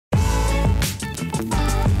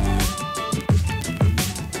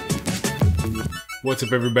What's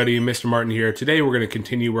up, everybody? Mr. Martin here. Today we're going to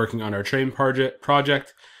continue working on our train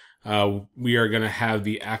project. We are going to have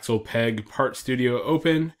the axle peg part studio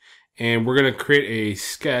open, and we're going to create a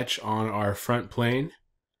sketch on our front plane.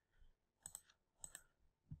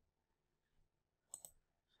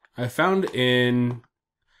 I found in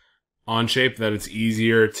OnShape that it's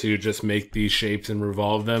easier to just make these shapes and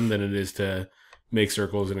revolve them than it is to make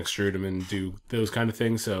circles and extrude them and do those kind of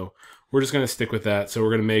things. So we're just going to stick with that. So we're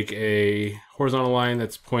going to make a horizontal line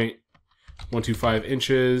that's 0.125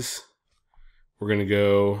 inches. We're going to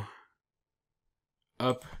go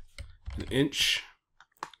up an inch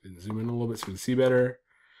and zoom in a little bit so we can see better.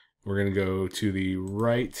 We're going to go to the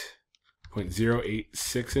right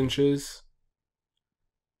 0.086 inches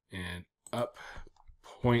and up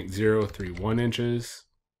 0.031 inches.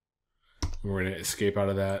 We're going to escape out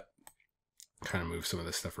of that, kind of move some of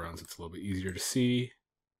this stuff around so it's a little bit easier to see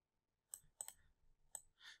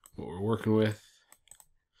what we're working with,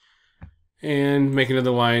 and make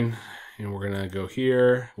another line. And we're going to go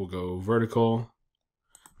here, we'll go vertical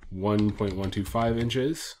 1.125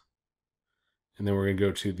 inches, and then we're going to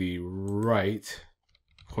go to the right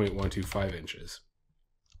 0.125 inches.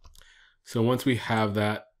 So once we have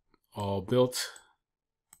that all built,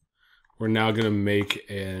 we're now going to make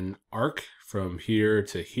an arc from here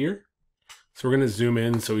to here. So we're going to zoom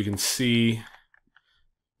in so we can see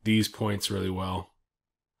these points really well.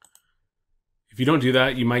 If you don't do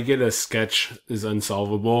that, you might get a sketch is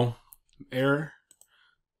unsolvable error.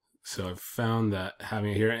 So I've found that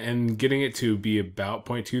having it here and getting it to be about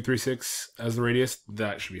 0.236 as the radius,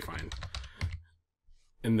 that should be fine.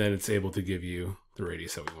 And then it's able to give you the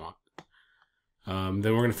radius that we want.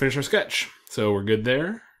 Then we're going to finish our sketch. So we're good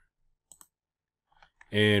there.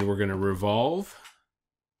 And we're going to revolve.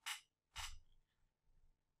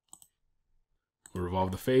 We'll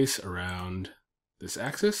revolve the face around this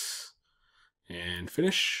axis and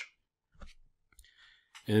finish.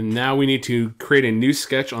 And now we need to create a new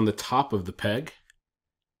sketch on the top of the peg.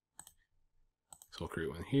 So we'll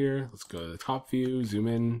create one here. Let's go to the top view, zoom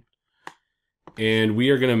in. And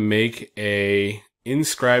we are going to make a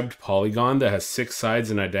inscribed polygon that has 6 sides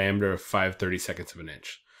and a diameter of 5/32 of an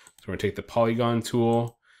inch. So we're going to take the polygon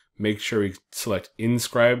tool, make sure we select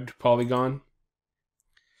inscribed polygon.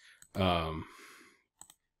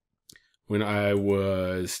 When I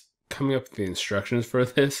was coming up with the instructions for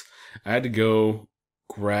this, I had to go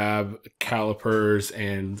grab calipers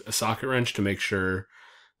and a socket wrench to make sure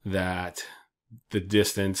that the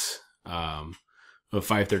distance of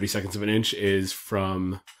 5/32 of an inch is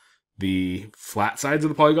from the flat sides of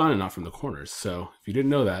the polygon and not from the corners. So if you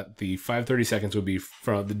didn't know that, the 5/32 would be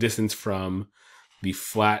from the distance from the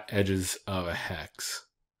flat edges of a hex.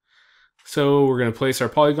 So we're going to place our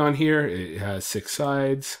polygon here. It has 6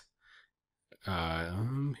 sides.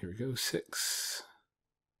 Here we go, 6.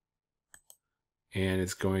 And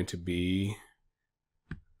it's going to be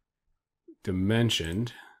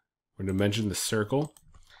dimensioned. We're going to dimension the circle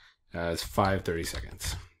as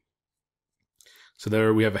 5/32. So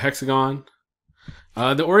there we have a hexagon.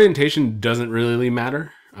 The orientation doesn't really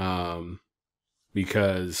matter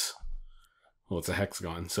because, well, it's a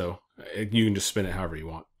hexagon, so you can just spin it however you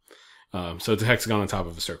want. So it's a hexagon on top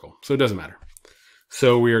of a circle, so it doesn't matter.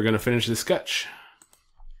 So we are going to finish this sketch.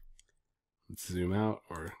 Let's zoom out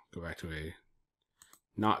or go back to a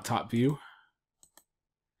not top view.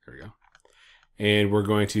 There we go. And we're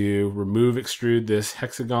going to remove extrude this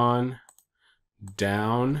hexagon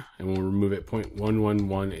down, and we'll remove it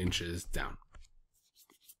 0.111 inches down.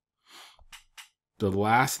 The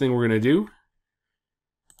last thing we're going to do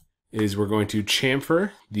is we're going to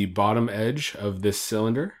chamfer the bottom edge of this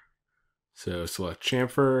cylinder. So select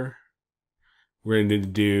chamfer. We're going to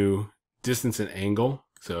do distance and angle.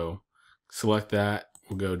 So select that.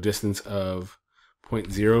 We'll go distance of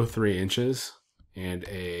 0.03 inches and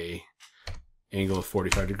a angle of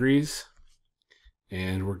 45 degrees.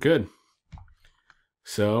 And we're good.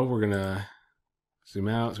 So we're going to zoom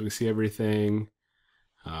out so we can see everything.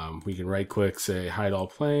 We can right click, say hide all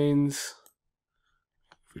planes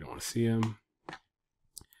if we don't want to see them.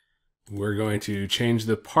 We're going to change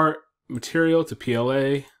the part material to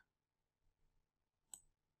PLA.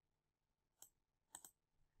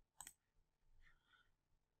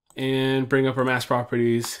 And bring up our mass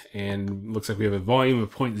properties, and looks like we have a volume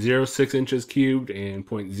of 0.06 inches cubed and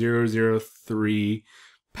 0.003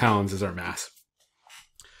 pounds as our mass.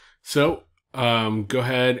 So go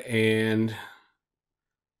ahead and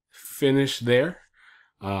finish there.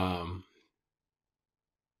 I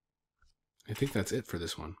think that's it for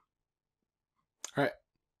this one. All right,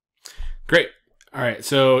 great. All right,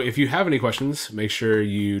 so if you have any questions, make sure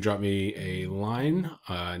you drop me a line,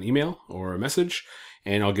 an email, or a message,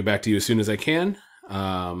 and I'll get back to you as soon as I can.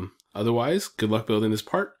 Otherwise, good luck building this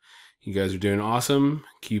part. You guys are doing awesome.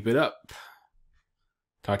 Keep it up.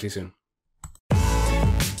 Talk to you soon.